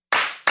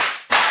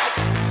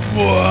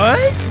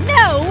What?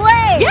 No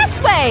way!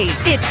 Yes way!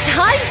 It's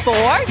time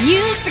for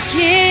News for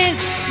Kids!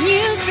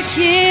 News for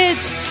Kids!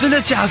 真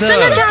的假的？真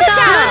的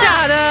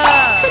假的？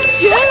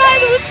原来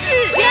如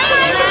此！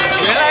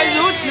原来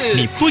如此！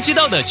你不知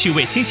道的趣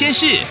味新鲜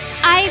事。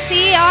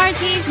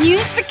ICRT's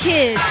News for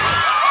Kids.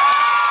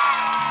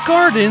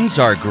 Gardens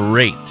are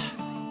great.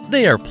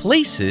 They are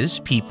places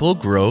people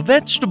grow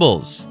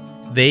vegetables.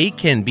 They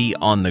can be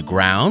on the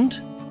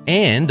ground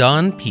and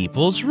on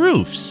people's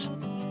roofs.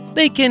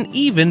 They can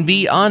even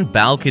be on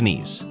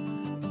balconies.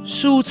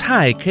 蔬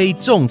菜可以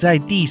种在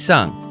地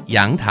上、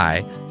阳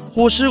台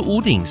或是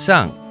屋顶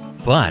上。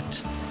But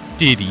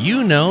did you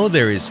know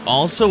there is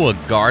also a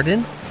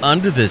garden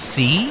under the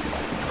sea?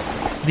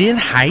 连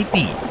海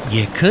底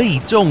也可以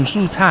种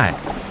蔬菜。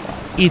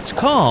It's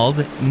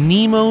called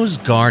Nemo's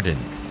Garden.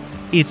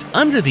 It's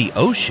under the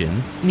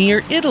ocean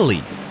near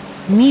Italy.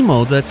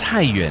 Nemo 的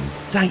菜园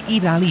在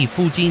意大利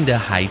附近的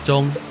海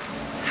中。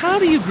How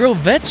do you grow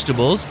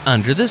vegetables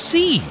under the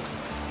sea?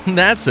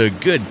 That's a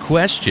good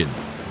question.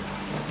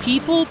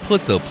 People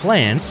put the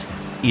plants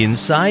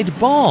inside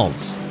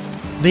balls.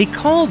 They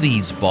call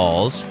these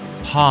balls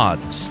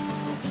pods.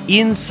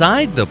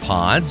 Inside the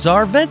pods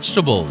are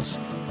vegetables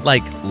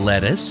like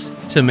lettuce,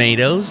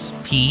 tomatoes,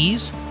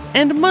 peas,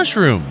 and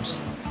mushrooms.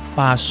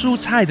 把蔬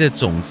菜的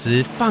种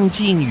子放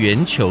进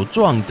圆球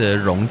状的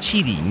容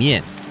器里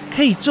面，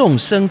可以种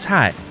生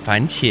菜、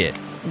番茄、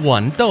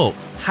豌豆，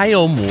还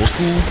有蘑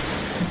菇。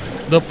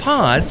The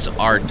pods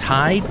are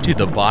tied to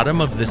the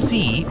bottom of the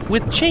sea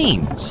with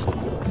chains.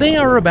 They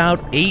are about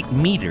 8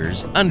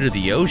 meters under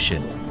the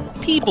ocean.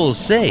 People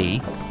say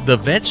the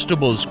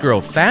vegetables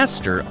grow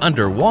faster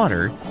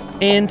underwater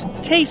and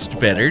taste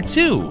better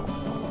too.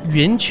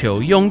 圆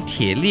球用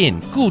铁链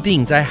固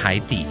定在海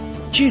底，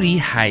距离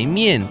海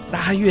面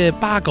大约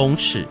8公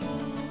尺。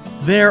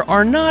There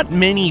are not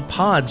many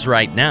pods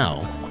right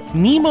now.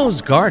 Nemo's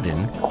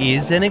garden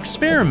is an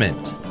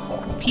experiment.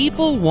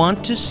 People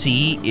want to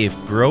see if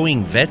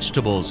growing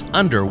vegetables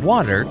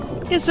underwater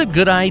is a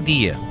good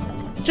idea.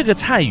 这个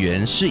菜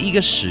园是一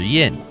个实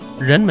验，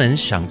人们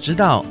想知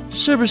道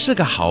是不是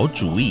个好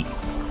主意。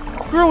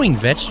Growing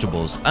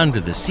vegetables under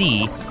the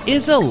sea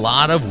is a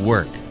lot of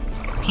work.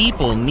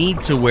 People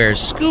need to wear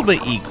scuba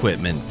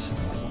equipment.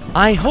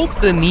 I hope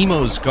the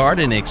Nemo's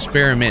Garden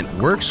experiment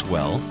works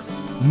well.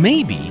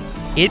 Maybe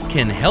it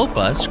can help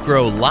us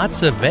grow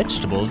lots of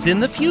vegetables in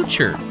the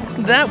future.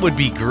 That would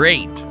be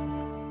great.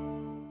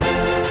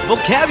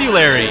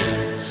 Vocabulary.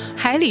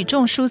 海里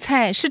种蔬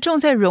菜是种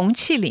在容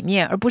器里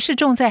面，而不是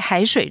种在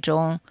海水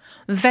中。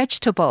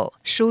Vegetable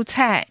蔬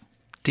菜。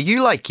Do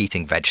you like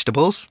eating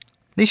vegetables?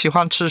 你喜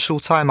欢吃蔬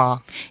菜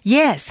吗？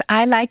 Yes,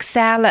 I like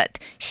salad.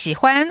 喜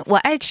欢，我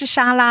爱吃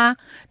沙拉。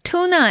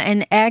Tuna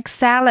and egg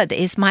salad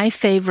is my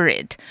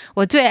favorite.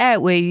 我最爱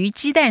鲔鱼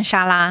鸡蛋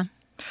沙拉。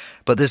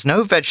But there's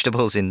no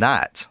vegetables in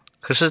that.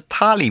 可是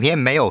它里面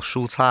没有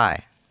蔬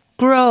菜。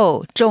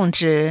Grow 种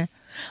植。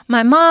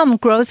My mom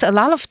grows a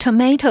lot of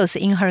tomatoes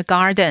in her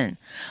garden.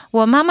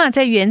 我妈妈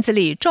在园子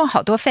里种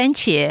好多番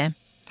茄。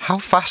How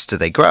fast do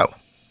they grow?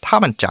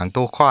 它们长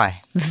多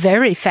快？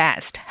 Very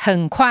fast,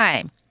 很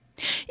快。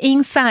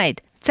Inside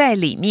在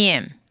里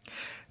面。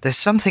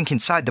There's something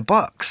inside the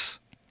box.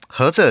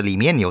 盒子里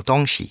面有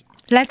东西。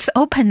Let's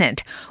open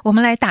it. 我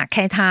们来打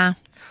开它。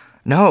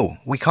No,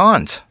 we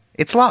can't.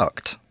 It's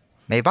locked.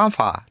 没办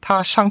法，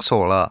它上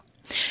锁了。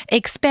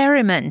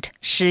Experiment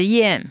实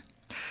验。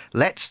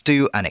Let's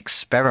do an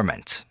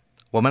experiment.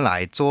 我们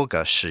来做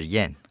个实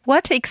验。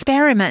What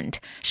experiment?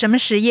 什么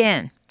实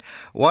验？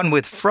 One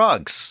with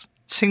frogs.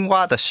 青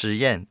蛙的实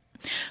验。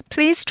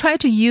Please try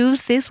to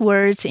use these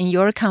words in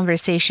your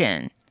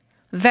conversation.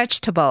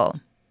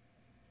 Vegetable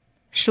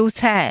蔬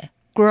菜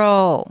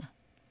grow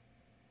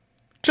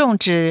种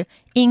植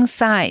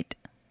inside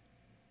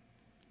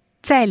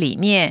在里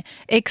面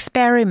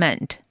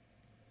experiment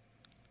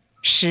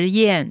实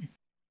验。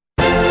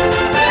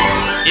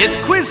 It's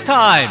quiz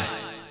time!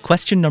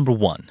 Question number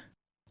 1.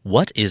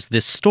 What is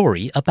this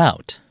story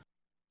about?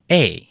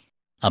 A.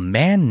 A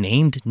man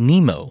named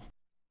Nemo.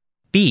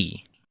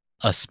 B.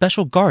 A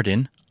special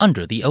garden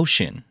under the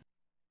ocean.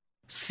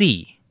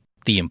 C.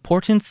 The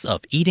importance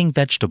of eating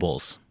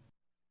vegetables.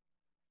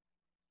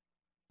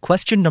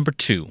 Question number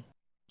 2.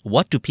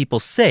 What do people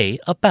say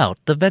about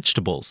the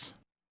vegetables?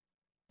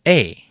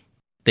 A.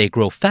 They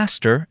grow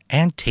faster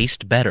and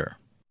taste better.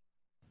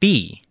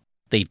 B.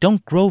 They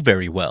don't grow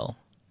very well.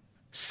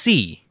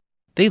 C.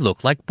 They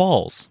look like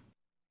balls.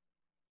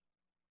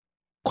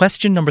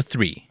 Question number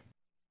 3.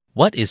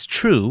 What is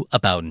true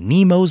about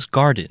Nemo's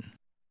garden?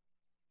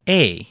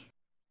 A.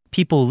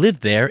 People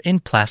live there in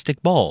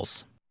plastic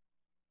balls.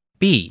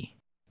 B.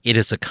 It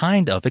is a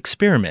kind of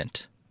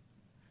experiment.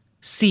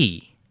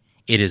 C.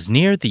 It is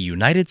near the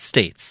United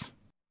States.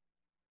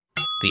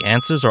 The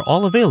answers are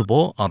all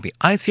available on the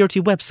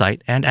ICRT website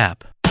and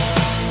app.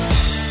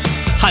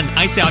 和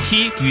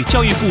ICRT 与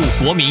教育部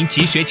国民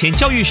及学前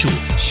教育署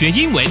学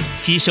英文，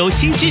吸收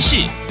新知识。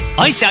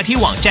iCRT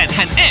网站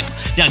和 App，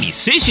 让你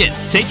随选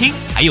随听，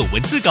还有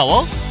文字稿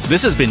哦。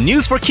This has been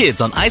News for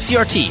Kids on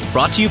ICRT,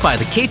 brought to you by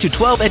the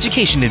K-12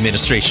 Education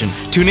Administration.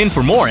 Tune in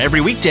for more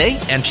every weekday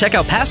and check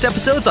out past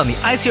episodes on the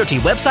ICRT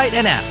website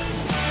and app.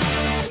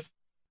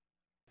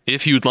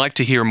 If you'd like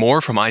to hear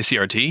more from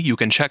ICRT, you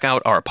can check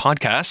out our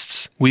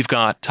podcasts. We've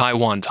got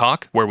Taiwan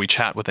Talk, where we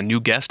chat with a new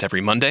guest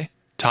every Monday.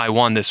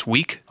 Taiwan This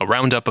Week, a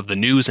roundup of the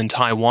news in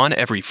Taiwan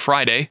every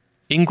Friday.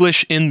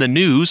 English in the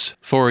News,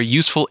 for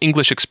useful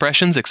English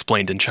expressions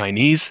explained in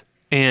Chinese.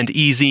 And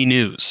EZ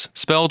News,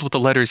 spelled with the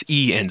letters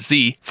E and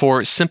Z,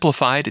 for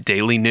simplified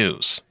daily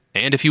news.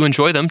 And if you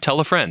enjoy them, tell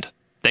a friend.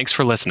 Thanks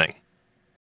for listening.